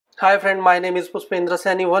Hi friend, my name is Pushpendra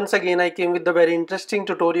Saini. Once again I came with a very interesting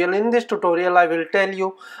tutorial. In this tutorial I will tell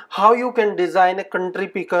you how you can design a country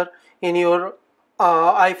picker in your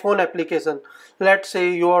iPhone application. Let's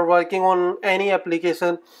say you are working on any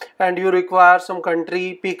application and you require some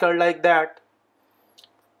country picker like that.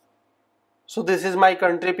 So this is my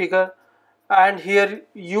country picker, and here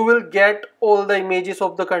you will get all the images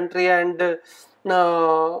of the country and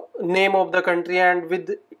name of the country and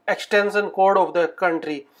with extension code of the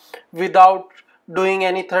country without doing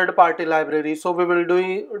any third party library. So we will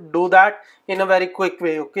do that in a very quick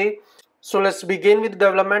way. Okay, so let's begin with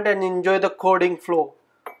development and enjoy the coding flow.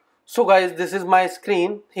 So guys, this is my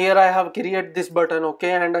screen. Here I have created this button,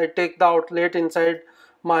 okay, and I take the outlet inside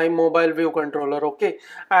my mobile view controller. Okay,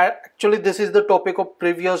 actually this is the topic of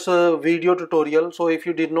previous video tutorial. So if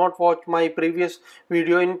you did not watch my previous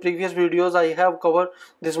video, in previous videos I have covered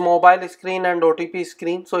this mobile screen and OTP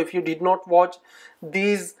screen. So if you did not watch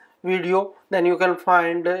these video, then you can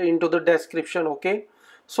find into the description. Okay,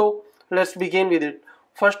 so let's begin with it.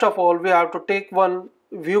 First of all, we have to take one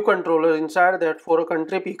view controller inside that for a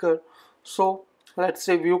country picker. So let's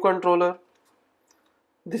say view controller.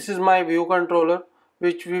 This is my view controller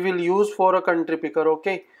which we will use for a country picker.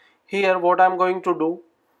 Okay, here what I'm going to do,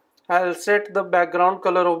 I'll set the background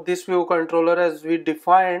color of this view controller as we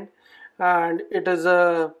defined, and it is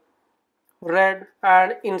a red,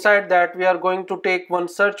 and inside that we are going to take one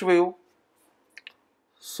search view.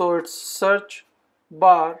 So it's search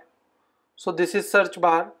bar. So this is search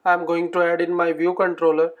bar. I'm going to add in my view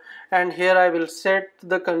controller, and here I will set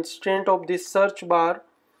the constraint of this search bar,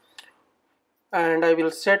 and I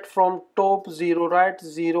will set from top 0, right,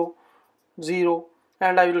 0 0,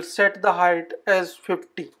 and I will set the height as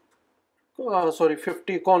 50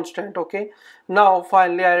 50 constant. Okay, now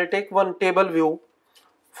finally I will take one table view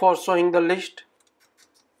for showing the list.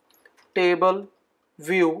 Table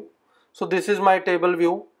view. So this is my table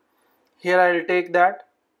view. Here I will take that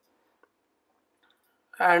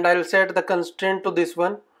and I'll set the constraint to this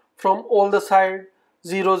one from all the side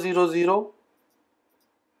 0 0 0.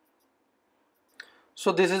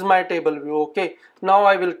 So this is my table view. Okay, now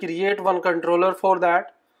I will create one controller for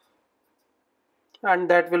that, and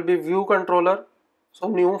that will be view controller. So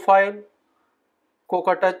new file,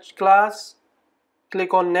 Coca Touch class,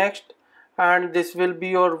 click on next, and this will be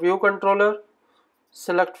your view controller.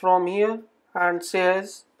 Select from here and say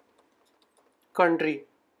as country.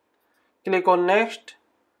 Click on next,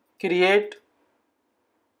 create.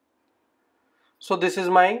 So this is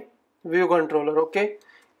my view controller. Okay,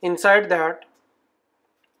 inside that,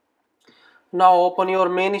 now open your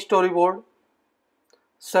main storyboard,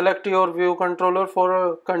 select your view controller for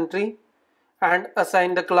a country and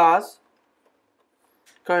assign the class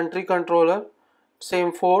country controller,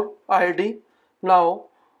 same for ID. Now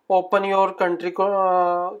open your country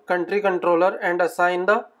controller and assign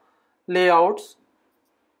the layouts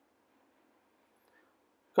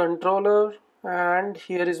controller, and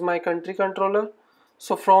here is my country controller.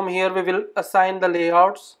 So from here we will assign the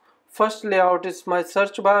layouts. First layout is my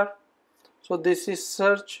search bar. So this is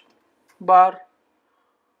search bar,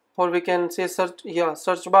 or we can say search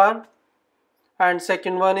bar, and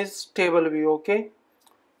second one is table view. Okay,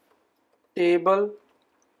 table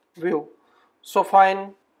view. So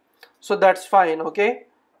fine, so that's fine. Okay,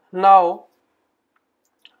 now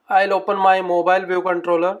I'll open my mobile view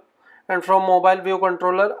controller, and from mobile view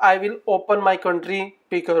controller I will open my country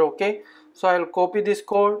picker. Okay, so I'll copy this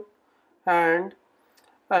code and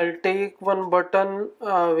I'll take one button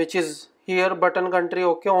which is here, button country.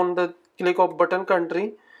 Okay, on the click of button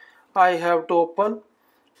country I have to open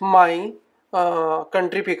my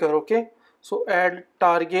country picker. Okay, so add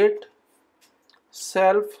target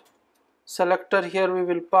self selector. Here we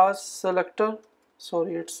will pass selector,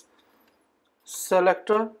 sorry, it's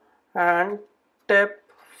selector, and tap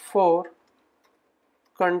for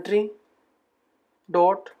country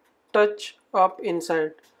dot touch up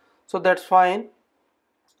inside. So that's fine.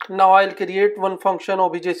 Now I'll create one function,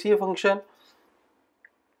 objc function.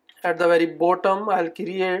 At the very bottom I'll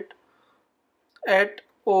create at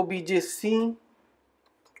objc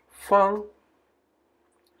func,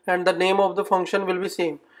 and the name of the function will be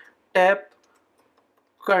same, tap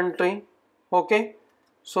country. Okay,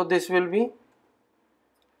 so this will be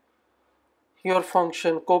your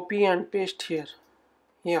function. Copy and paste here.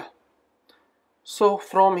 Yeah, so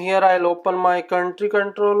from here I'll open my country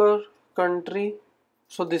controller, country.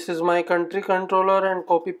 So this is my country controller, and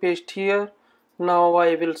copy paste here. Now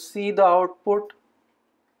I will see the output.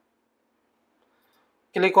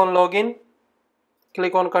 Click on login,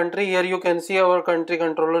 click on country. Here you can see our country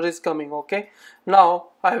controller is coming. Okay, now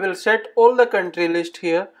I will set all the country list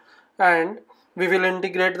here, and we will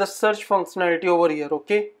integrate the search functionality over here.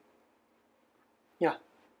 Okay, yeah.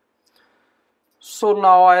 So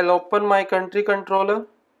now I'll open my country controller.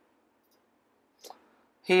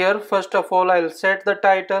 Here first of all I'll set the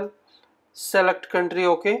title, select country.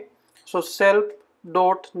 Okay, so self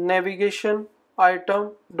dot navigation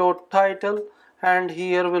item dot title, and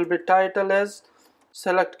here will be title as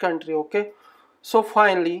select country. Okay, so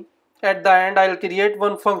finally at the end I'll create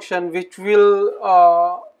one function which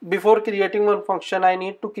will before creating one function I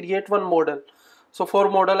need to create one model. So for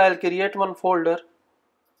model I'll create one folder,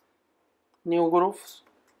 new groups,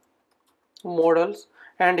 models,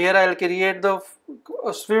 and here I'll create the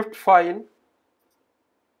Swift file,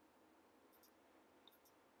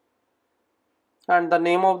 and the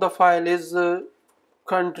name of the file is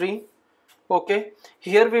country. Okay,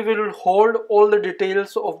 here we will hold all the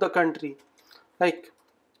details of the country like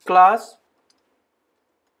class,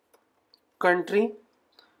 country,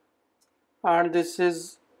 and this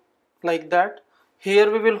is like that.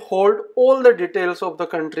 Here we will hold all the details of the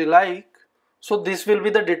country, like, so this will be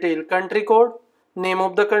the detail: country code, name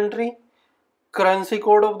of the country, currency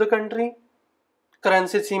code of the country,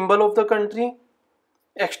 currency symbol of the country,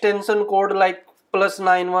 extension code like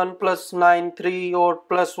 +91, +93, or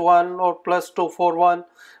 +1 or +241,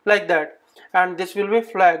 like that, and this will be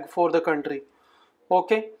flag for the country.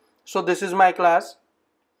 Okay, so this is my class.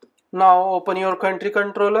 Now open your country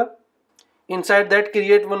controller. Inside that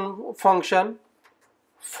create one function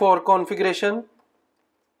for configuration,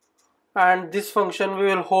 and this function we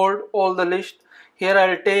will hold all the list. Here I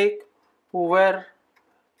will take where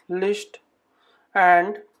list,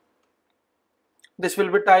 and this will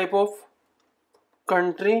be type of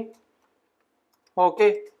country.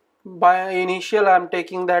 Okay, by initial I am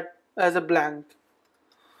taking that as a blank.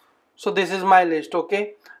 So this is my list.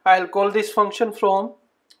 Okay, I'll call this function from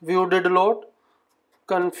view did load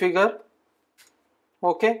configure.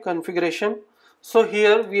 Okay, configuration. So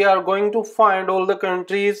here we are going to find all the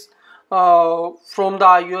countries from the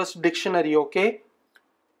iOS dictionary. Okay,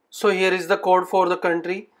 so here is the code for the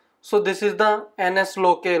country. So this is the NS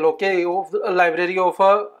local, okay, of the library of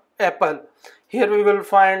Apple. Here we will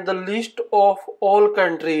find the list of all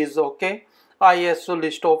countries. Okay, ISO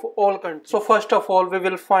list of all countries. So first of all we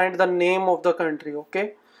will find the name of the country.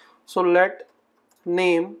 Okay, so let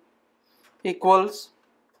name equals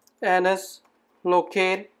NS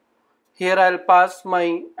local. Here I'll pass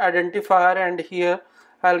my identifier, and here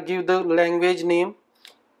I'll give the language name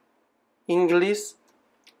English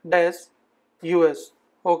dash US.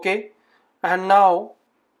 Okay, and now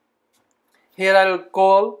here I'll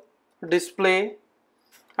call display,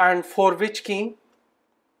 and for which key,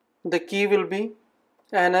 the key will be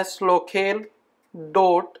ns local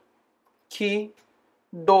dot key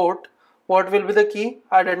dot, what will be the key,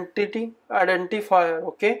 identity identifier.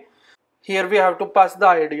 Okay, here we have to pass the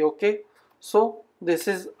ID. Okay, so this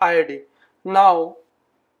is ID. Now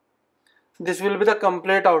this will be the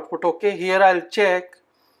complete output. Okay, here I'll check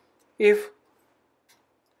if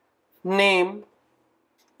name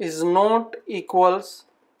is not equals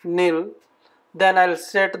nil, then I'll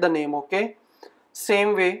set the name. Okay,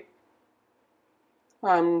 same way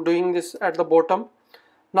I'm doing this at the bottom.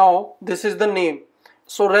 Now this is the name,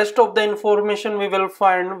 so rest of the information we will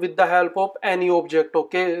find with the help of any object.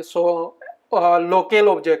 Okay, so local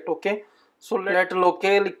object. Okay, so let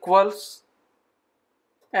local equals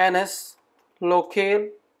ns local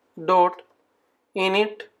dot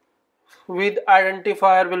init with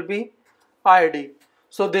identifier will be ID.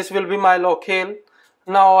 So this will be my local.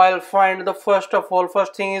 Now I'll find the first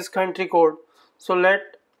thing is country code. So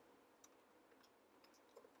let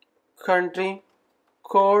country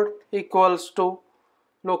code equals to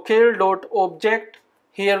local dot object.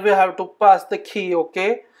 Here we have to pass the key.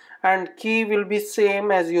 Okay, and key will be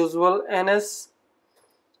same as usual, ns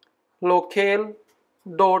local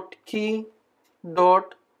dot key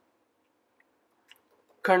dot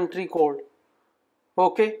country code.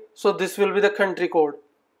 Okay, so this will be the country code.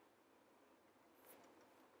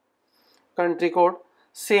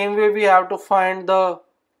 Same way we have to find the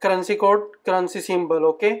currency code, currency symbol.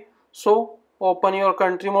 Okay, so open your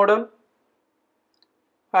country model.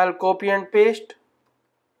 I'll copy and paste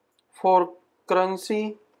for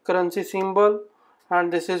currency symbol,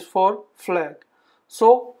 and this is for flag.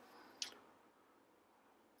 So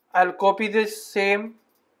I'll copy this same.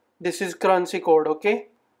 This is currency code. Okay,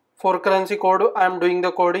 for currency code I am doing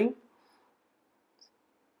the coding.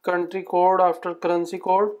 Country code after currency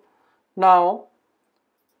code. Now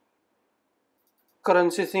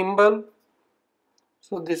currency symbol,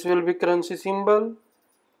 so this will be currency symbol.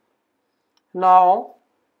 Now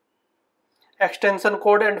extension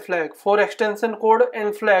code and flag. For extension code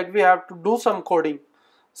and flag we have to do some coding,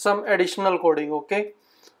 some additional coding. Okay,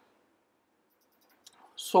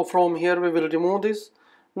 so from here we will remove this.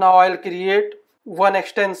 Now I'll create one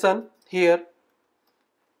extension here.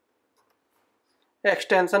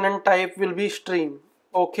 Extension and type will be string.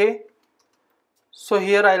 Okay, so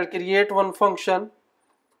here I'll create one function.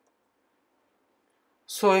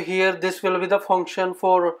 So here this will be the function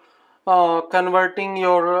for converting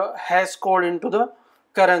your hash code into the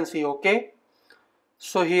currency. Okay,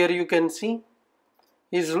 so here you can see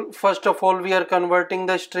is first of all we are converting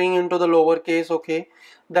the string into the lowercase. Okay,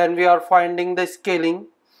 then we are finding the scaling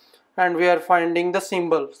and we are finding the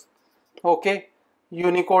symbols. Okay,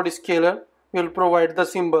 Unicode scaler will provide the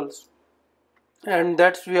symbols and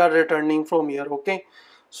that's we are returning from here. Okay,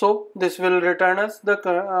 so this will return us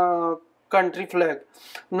the country flag.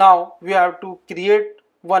 Now we have to create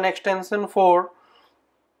one extension for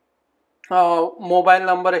mobile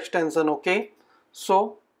number extension. Okay,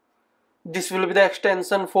 so this will be the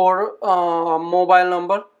extension for mobile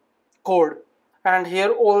number code, and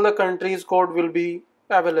here all the countries code will be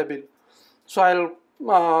available. So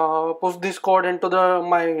I'll push this code into the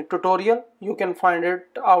my tutorial. You can find it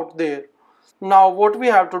out there. Now what we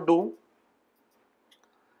have to do,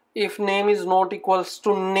 if name is not equals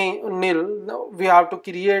to nil, we have to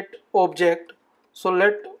create object. So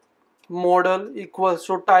let model equals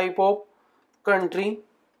to type of country,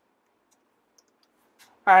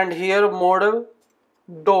 and here model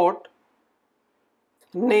dot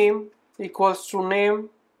name equals to name,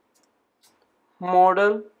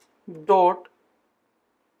 model dot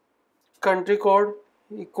country code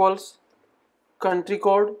equals country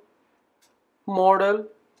code, model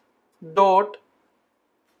dot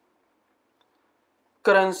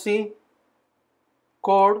currency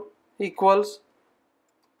code equals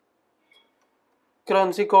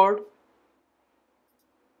currency code.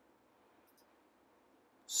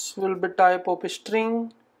 This will be type of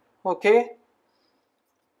string. Okay,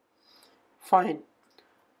 fine.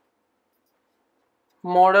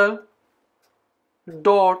 Model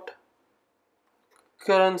dot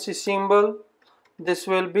currency symbol, this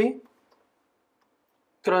will be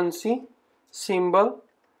currency symbol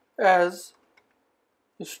as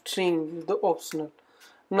string, the optional.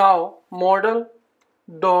 Now model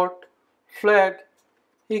dot flag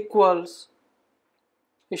equals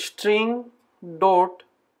string dot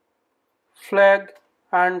flag,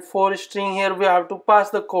 and for string here we have to pass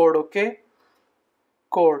the code. Okay,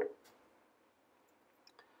 code.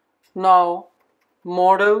 Now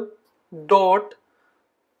model dot,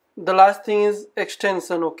 the last thing is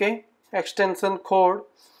extension. Okay, extension code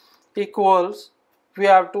equals, we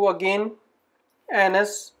have to again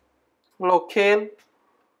ns locale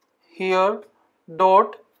here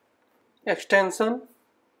dot extension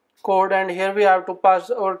code, and here we have to pass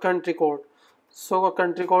our country code. So our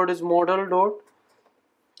country code is model dot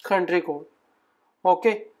country code.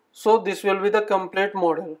 Okay, so this will be the complete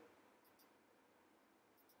model.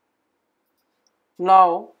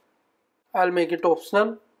 Now I'll make it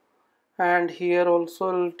optional, and here also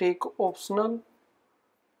I'll take optional.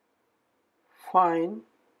 Fine.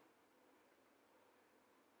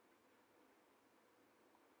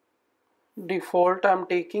 Default I'm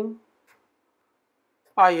taking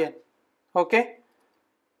IN. Okay,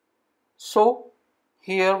 so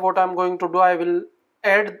here what I'm going to do, I will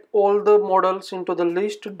add all the models into the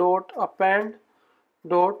list dot append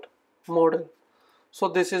dot model. So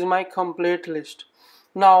this is my complete list.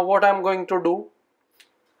 Now what I'm going to do,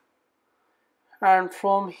 and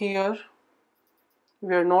from here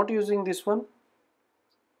we are not using this one,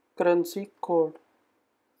 currency code,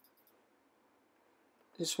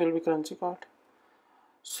 this will be currency code.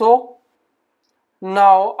 So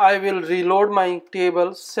now I will reload my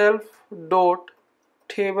table, self dot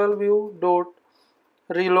table view dot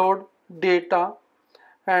reload data,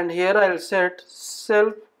 and here I'll set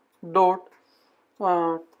self dot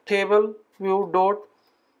table view dot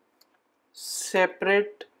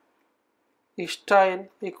separate style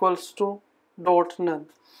equals to dot none.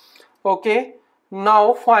 Okay,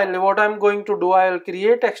 now finally what I'm going to do, I will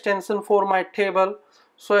create extension for my table.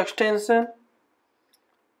 So extension,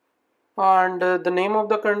 and the name of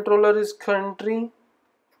the controller is country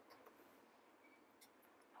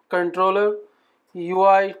controller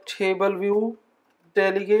UI table view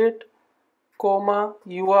delegate comma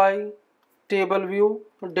UI table view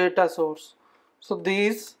data source. So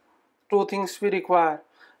these two things we require.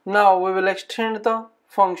 Now we will extend the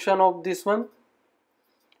function of this one.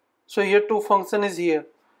 So here two function is here.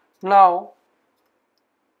 Now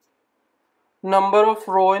number of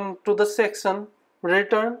row into the section,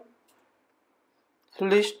 return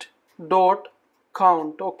list dot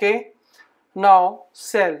count. Okay, now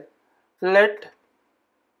cell, let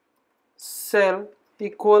cell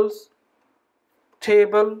equals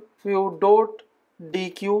table view dot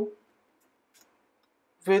dq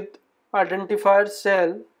with identifier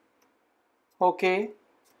cell. Okay,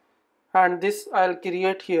 and this I'll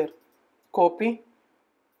create here. Copy,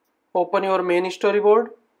 open your main storyboard,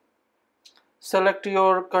 select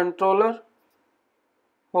your controller.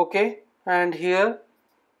 Okay, and here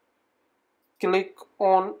click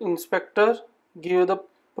on inspector, give the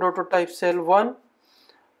prototype cell 1,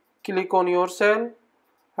 click on your cell,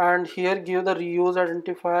 and here give the reuse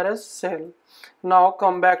identifier as cell. Now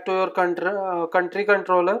come back to your country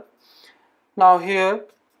controller. Now here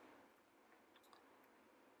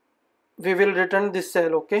we will return this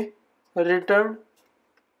cell. Okay, return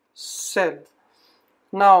cell.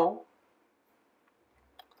 Now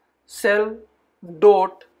cell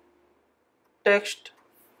dot text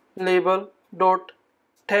label dot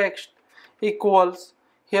text equals,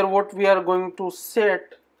 here what we are going to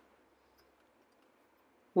set,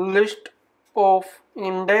 list of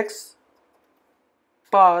index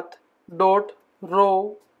path dot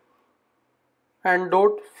row and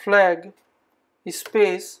dot flag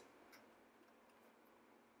space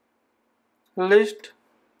list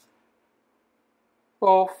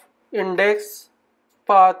of index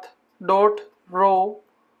path dot row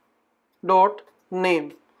dot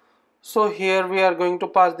name. So here we are going to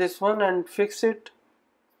pass this one and fix it.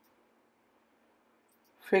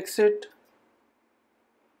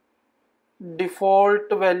 Default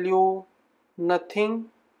value nothing.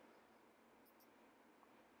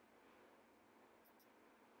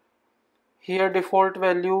 Here default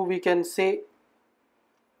value we can say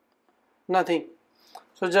nothing.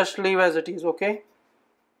 So just leave as it is. Okay.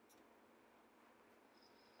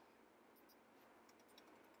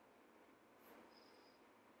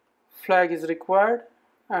 Flag is required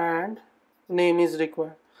and name is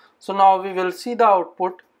required. So now we will see the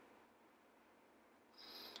output.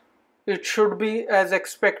 It should be as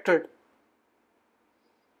expected.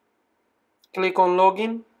 Click on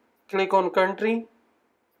login, click on country,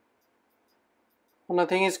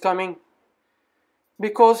 nothing is coming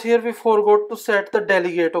because here we forgot to set the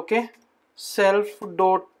delegate. Okay, self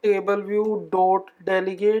dot table view dot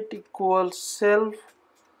delegate equals self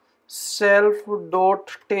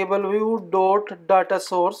dot table view dot data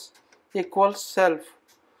source equals self.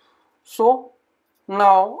 So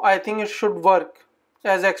now I think it should work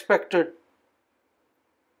as expected.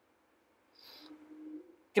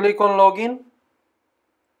 Click on login,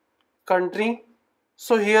 country.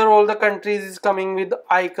 So here all the countries is coming with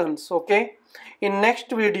icons. Okay, in next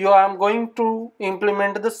video I am going to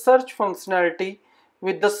implement the search functionality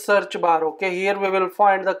with the search bar. Okay, here we will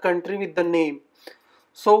find the country with the name.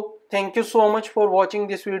 So thank you so much for watching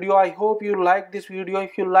this video. I hope you like this video.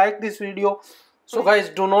 If you like this video, so guys,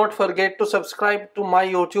 do not forget to subscribe to my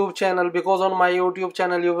YouTube channel, because on my YouTube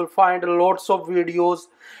channel you will find lots of videos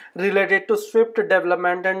related to Swift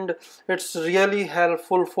development and it's really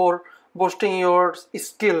helpful for boosting your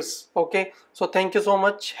skills. Okay, so thank you so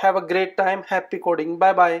much. Have a great time. Happy coding.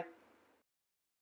 Bye bye.